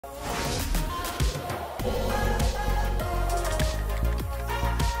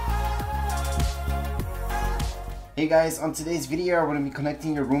Hey guys, on today's video we're going to be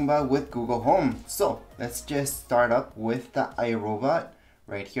connecting your Roomba with Google Home. So let's just start up with the iRobot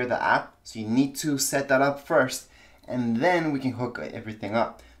right here, the app. So you need to set that up first and then we can hook everything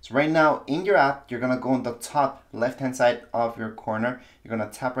up. So right now in your app, you're going to go on the top left hand side of your corner. You're going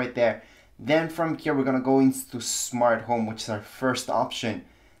to tap right there. Then from here we're going to go into Smart Home, which is our first option.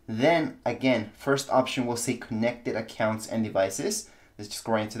 Then again, first option will say connected accounts and devices. Let's just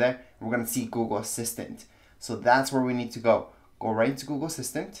go right into there. We're going to see Google Assistant. So that's where we need to go. Go right into Google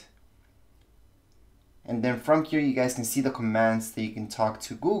Assistant. And then from here, you guys can see the commands that you can talk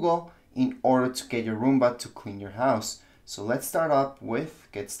to Google in order to get your Roomba to clean your house. So let's start up with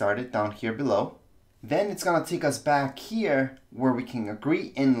get started down here below. Then it's gonna take us back here where we can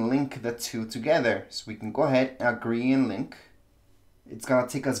agree and link the two together. So we can go ahead and agree and link. It's gonna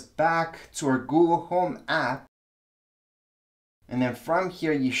take us back to our Google Home app. And then from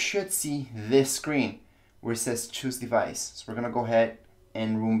here, you should see this screen where it says choose device. So we're gonna go ahead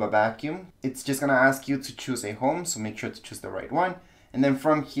and Roomba vacuum. It's just gonna ask you to choose a home, so make sure to choose the right one. And then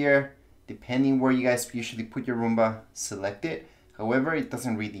from here, depending where you guys usually put your Roomba, select it. However, it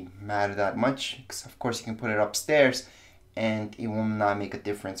doesn't really matter that much because of course you can put it upstairs and it will not make a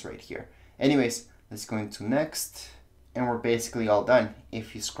difference right here. Anyways, let's go into next and we're basically all done.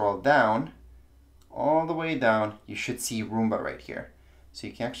 If you scroll down, all the way down, you should see Roomba right here. So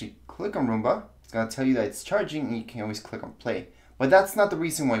you can actually click on Roomba. It's gonna tell you that it's charging and you can always click on play. But that's not the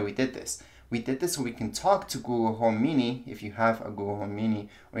reason why we did this. We did this so we can talk to Google Home Mini, if you have a Google Home Mini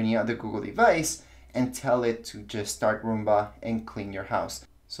or any other Google device, and tell it to just start Roomba and clean your house.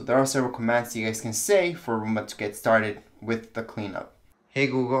 So there are several commands you guys can say for Roomba to get started with the cleanup. Hey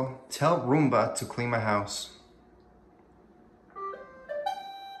Google, tell Roomba to clean my house.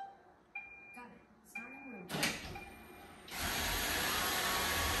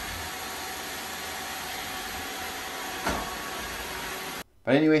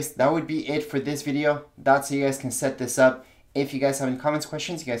 But anyways, that would be it for this video. That's how you guys can set this up. If you guys have any comments,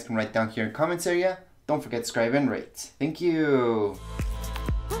 questions, you guys can write down here in the comments area. Don't forget to subscribe and rate. Thank you.